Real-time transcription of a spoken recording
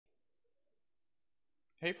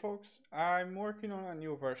Hey folks, I'm working on a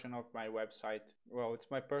new version of my website. Well,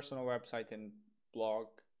 it's my personal website and blog,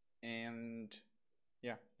 and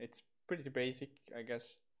yeah, it's pretty basic, I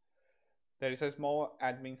guess. There is a small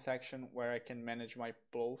admin section where I can manage my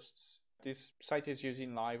posts. This site is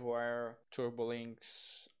using Livewire,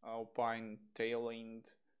 Turbolinks, Alpine, Tailwind,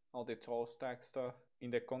 all the tall stack stuff.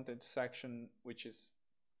 In the content section, which is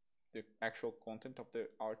the actual content of the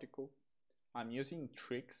article, I'm using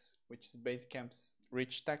Trix, which is Basecamp's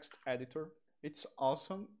rich text editor. It's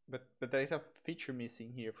awesome, but there is a feature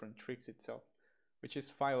missing here from Trix itself, which is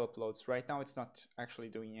file uploads. Right now it's not actually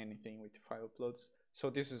doing anything with file uploads, so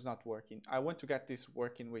this is not working. I want to get this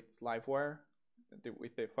working with Livewire,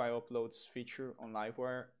 with the file uploads feature on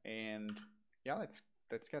Livewire, and yeah, let's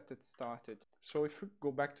get it started. So if we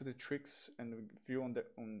go back to the Trix and view on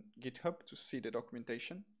GitHub to see the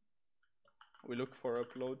documentation, we look for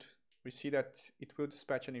upload. We see that it will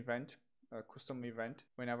dispatch an event, a custom event,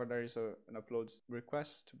 whenever there is an upload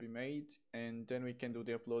request to be made, and then we can do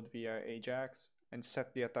the upload via Ajax and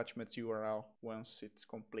set the attachment's URL once it's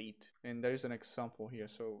complete. And there is an example here,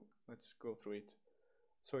 so let's go through it.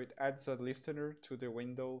 So it adds a listener to the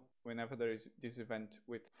window whenever there is this event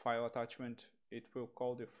with file attachment. It will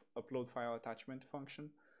call the upload file attachment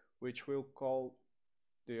function, which will call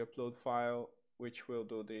the upload file, which will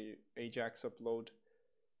do the Ajax upload,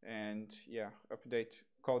 and yeah,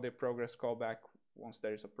 call the progress callback once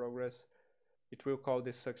there is a progress. It will call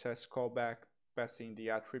the success callback, passing the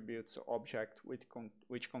attributes object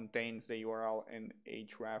which contains the URL and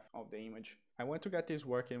href of the image. I want to get this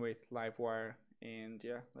working with Livewire, and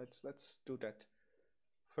yeah, let's do that.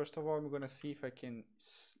 First of all, I'm gonna see if I can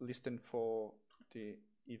listen for the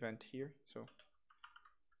event here. So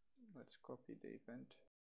let's copy the event.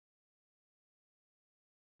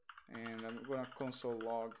 And I'm gonna console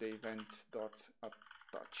log the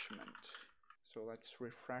event.attachment. So let's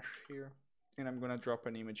refresh here, and I'm gonna drop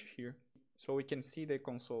an image here. So we can see the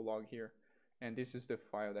console log here, and this is the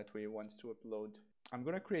file that we want to upload. I'm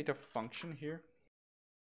gonna create a function here,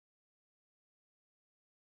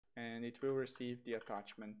 and it will receive the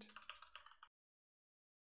attachment.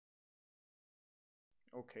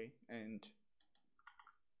 Okay, and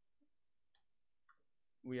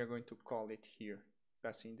we are going to call it here,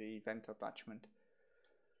 passing the event attachment.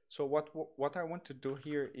 So what I want to do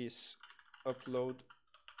here is upload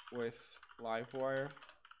with Livewire,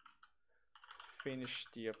 finish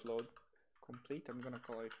the upload, complete. I'm gonna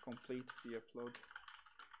call it complete the upload,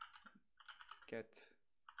 get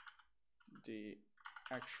the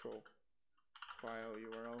actual file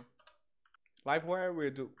URL. Livewire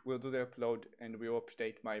will do the upload and will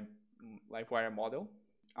update my Livewire model.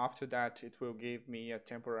 After that, it will give me a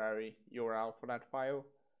temporary URL for that file.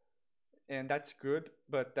 And that's good,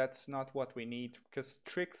 but that's not what we need, because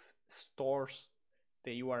Trix stores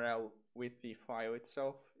the URL with the file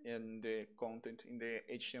itself in the content, in the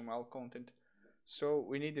HTML content. So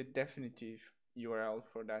we need a definitive URL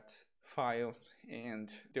for that file, and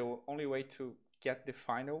the only way to get the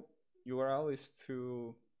final URL is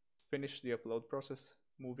to finish the upload process,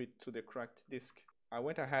 move it to the correct disk. I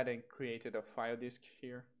went ahead and created a file disk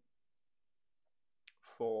here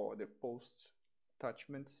for the posts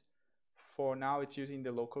attachments. For now it's using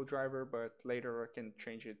the local driver, but later I can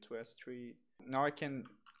change it to S3. Now I can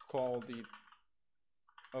call the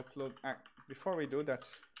upload. Before we do that,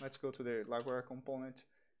 let's go to the Livewire component,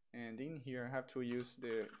 and in here I have to use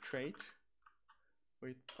the trait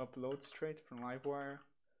with upload trait from Livewire,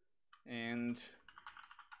 and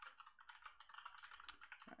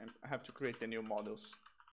I have to create the new models.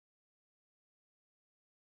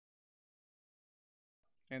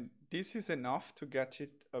 And this is enough to get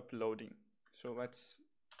it uploading. So let's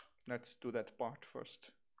do that part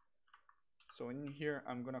first. So in here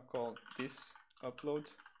I'm gonna call this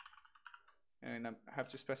upload, and I have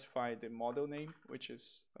to specify the model name, which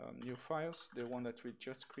is new files, the one that we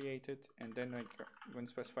just created, and then I'm going to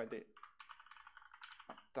specify the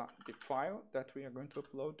file that we are going to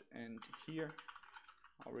upload, and here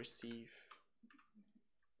I'll receive,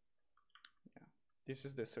 yeah, this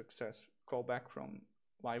is the success callback from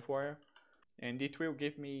Livewire, and it will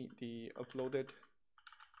give me the uploaded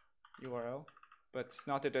URL, but it's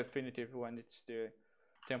not the definitive one, it's the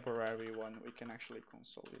temporary one. We can actually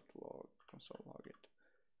console log it.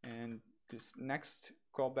 And this next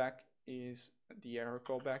callback is the error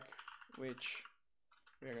callback, which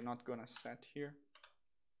we are not gonna set here.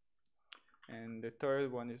 And the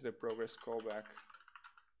third one is the progress callback.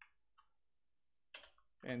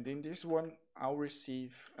 And in this one, I'll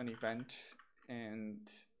receive an event, and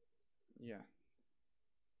yeah,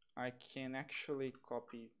 I can actually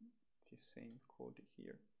copy the same code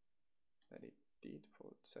here. Let it did for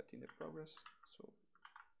setting the progress. So,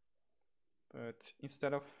 but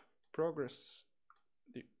instead of progress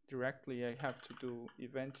directly, I have to do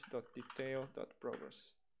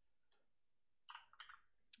event.detail.progress.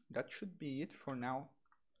 That should be it for now.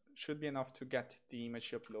 Should be enough to get the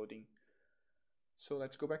image uploading. So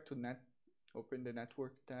let's go back to open the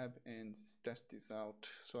network tab and test this out.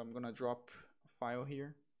 So I'm gonna drop a file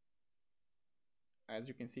here. As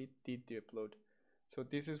you can see, it did the upload. So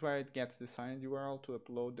this is where it gets the signed URL to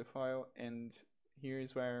upload the file, and here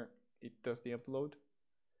is where it does the upload,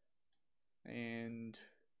 and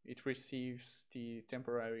it receives the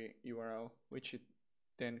temporary URL, which it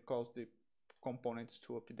then calls the components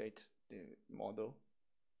to update the model,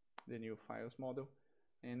 the new files model.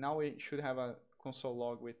 And now we should have a console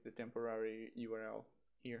log with the temporary URL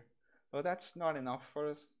here. But that's not enough for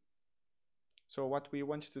us. So what we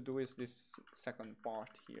want to do is this second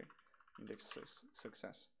part here, index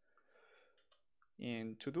success.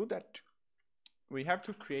 And to do that, we have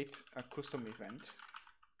to create a custom event.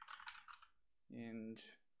 And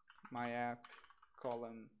my app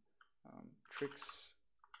column Trix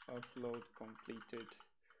upload completed.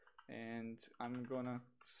 And I'm gonna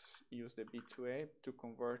use the B2A to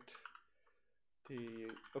convert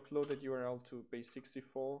the uploaded URL to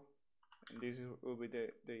base64, and this will be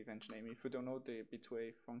the event name. If you don't know the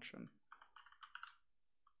B2A function,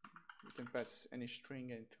 you can pass any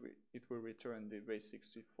string and it will return the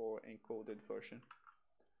base64 encoded version.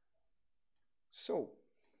 So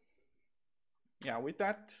yeah, with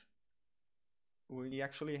that, we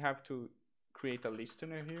actually have to create a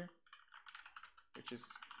listener here, which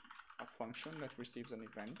is a function that receives an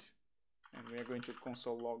event, and we are going to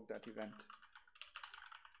console log that event.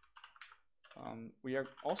 We are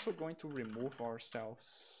also going to remove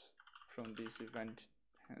ourselves from this event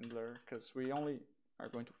handler, because we only are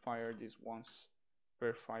going to fire this once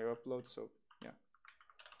per file upload. So yeah,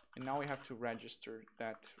 and now we have to register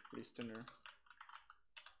that listener.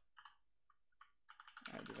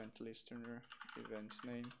 Add event listener, event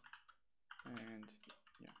name, and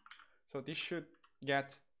yeah. So this should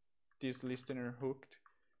get this listener hooked,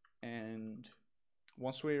 and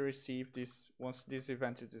once we receive this, once this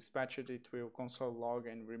event is dispatched, it will console log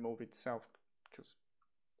and remove itself, because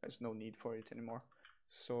there's no need for it anymore.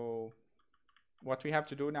 So what we have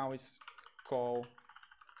to do now is call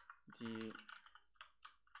the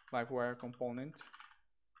Livewire component,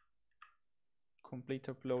 complete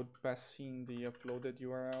upload, passing the uploaded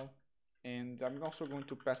URL, and I'm also going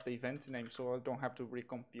to pass the event name, so I don't have to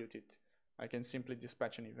recompute it. I can simply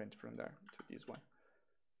dispatch an event from there to this one.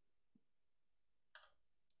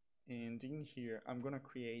 And in here, I'm gonna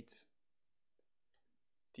create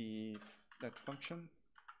that function,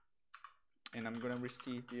 and I'm gonna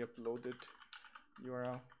receive the uploaded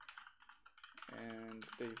URL and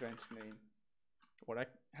the event name. What I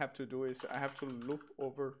have to do is I have to loop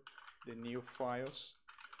over the new files,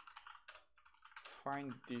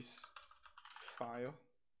 find this file,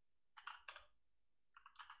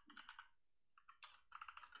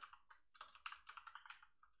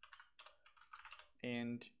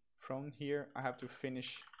 and from here I have to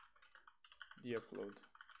finish the upload.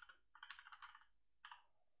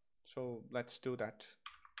 So let's do that.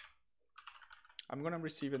 I'm gonna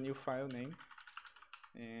receive a new file name,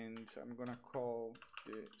 and I'm gonna call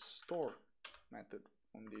the store method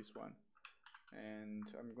on this one, and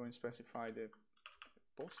I'm going to specify the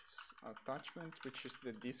posts attachment, which is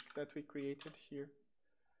the disk that we created here.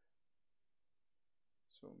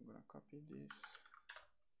 So I'm gonna copy this.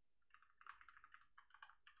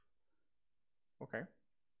 Okay,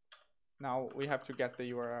 now we have to get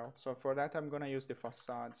the URL. So for that, I'm gonna use the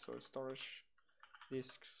facade. So storage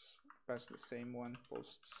disks, pass the same one,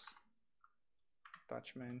 posts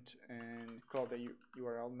attachment, and call the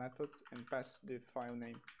URL method and pass the file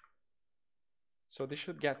name. So this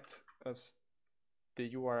should get us the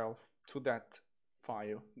URL to that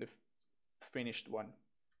file, the finished one.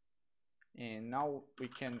 And now we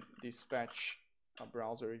can dispatch a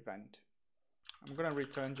browser event. I'm gonna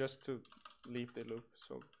return just to leave the loop,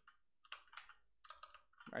 so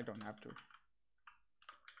I don't have to.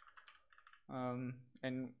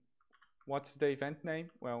 And what's the event name?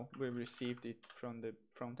 Well, we received it from the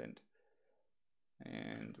front end.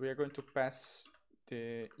 And we are going to pass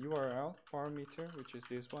the URL parameter, which is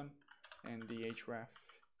this one, and the href,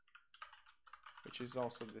 which is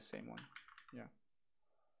also the same one. Yeah.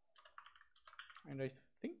 And I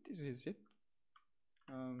think this is it.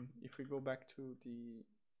 If we go back to the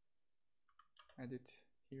edit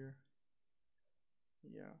here,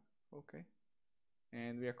 yeah, okay.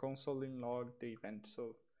 And we are consoling log the event.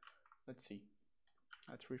 So let's see.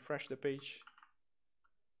 Let's refresh the page.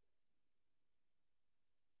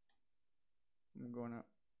 I'm gonna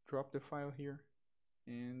drop the file here,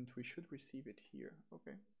 and we should receive it here.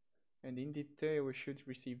 Okay. And in detail, we should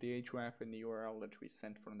receive the href and the URL that we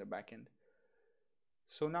sent from the backend.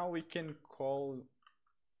 So now we can call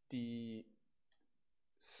the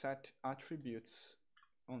set attributes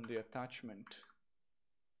on the attachment,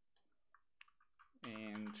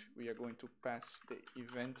 and we are going to pass the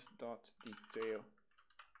event.detail.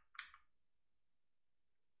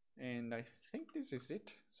 And I think this is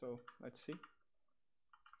it. So let's see.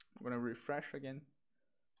 I'm gonna refresh again.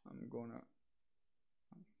 I'm gonna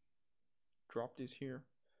drop this here,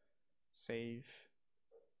 save,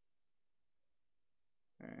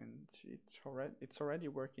 and it's already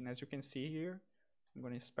working. As you can see here, I'm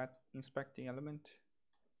going to inspect the element,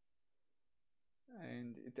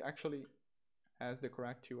 and it actually has the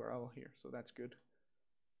correct URL here, so that's good.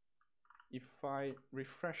 If I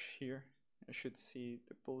refresh here, I should see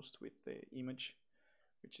the post with the image,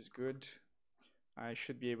 which is good. I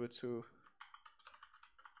should be able to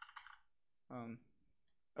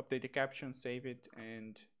update the caption, save it,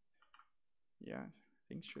 and yeah,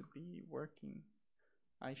 things should be working.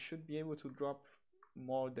 I should be able to drop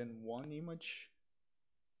more than one image,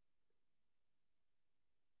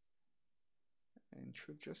 and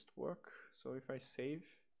should just work. So if I save,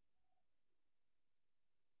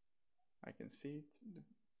 I can see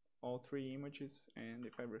all 3 images, and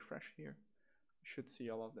if I refresh here, I should see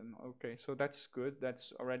all of them. Okay, so that's good.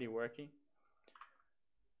 That's already working.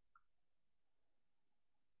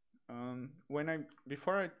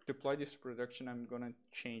 Before I deploy this to production, I'm gonna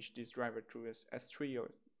change this driver to S3,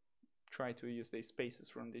 or try to use the spaces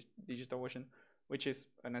from this DigitalOcean, which is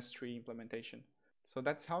an S3 implementation. So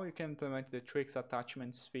that's how you can implement the Trix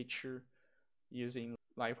attachments feature using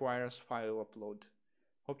Livewire's file upload.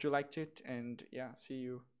 Hope you liked it, and yeah, see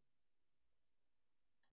you